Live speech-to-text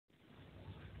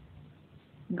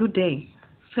Good day,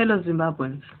 fellow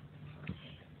Zimbabweans.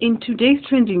 In today's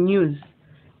trending news,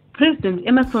 President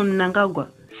Emerson Mnangagwa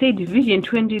said Vision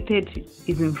 2030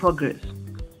 is in progress.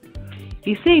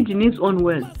 He said in his own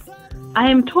words,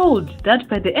 "I am told that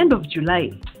by the end of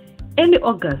July, early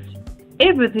August,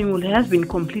 everything will have been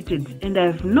completed, and I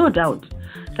have no doubt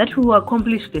that we will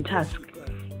accomplish the task.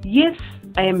 Yes,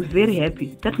 I am very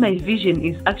happy that my vision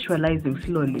is actualizing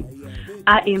slowly.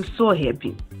 I am so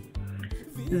happy."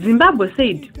 Zimbabwe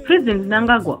said President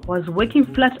Mnangagwa was working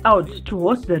flat out to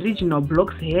host the regional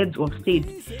bloc's heads of state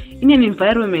in an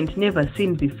environment never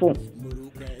seen before.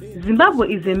 Zimbabwe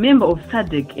is a member of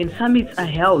SADC and summits are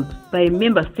held by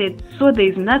member states, so there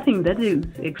is nothing that is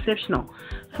exceptional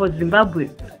for Zimbabwe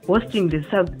hosting the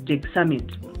SADC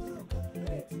summit.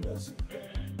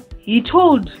 He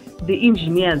told the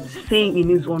engineers, saying in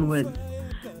his own words,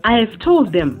 "I have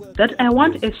told them that I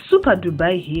want a super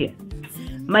Dubai here.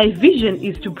 My vision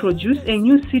is to produce a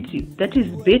new city that is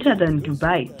better than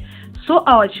Dubai, so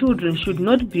our children should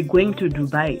not be going to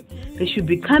Dubai. They should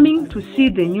be coming to see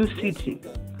the new city,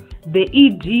 the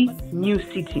ED new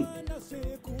city.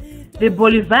 The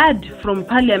boulevard from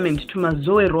Parliament to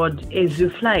Mazoe Road as you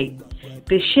fly,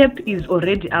 the shape is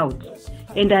already out,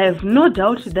 and I have no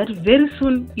doubt that very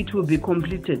soon it will be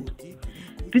completed.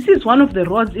 This is one of the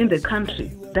roads in the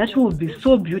country that will be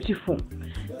so beautiful.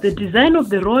 The design of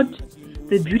the road,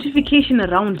 the beautification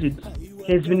around it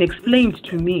has been explained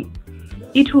to me.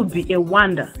 It will be a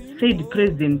wonder," said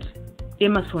President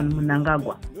Emerson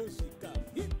Mnangagwa.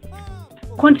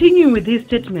 Continuing with his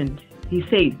statement, he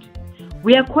said,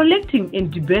 "We are collecting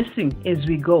and debasing as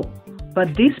we go,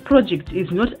 but this project is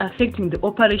not affecting the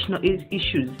operational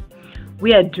issues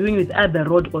we are doing with other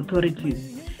road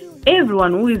authorities.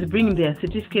 Everyone who is bringing their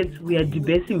certificates, we are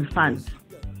debasing funds,"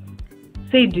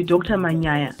 said Dr.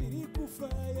 Manyaya.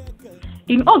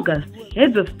 In August,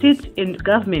 heads of state and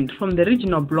government from the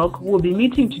regional bloc will be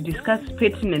meeting to discuss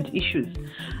pertinent issues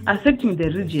affecting the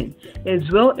region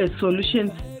as well as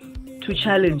solutions to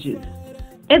challenges.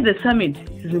 At the summit,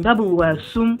 Zimbabwe will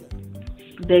assume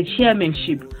the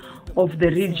chairmanship of the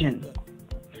region.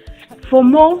 For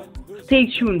more, stay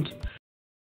tuned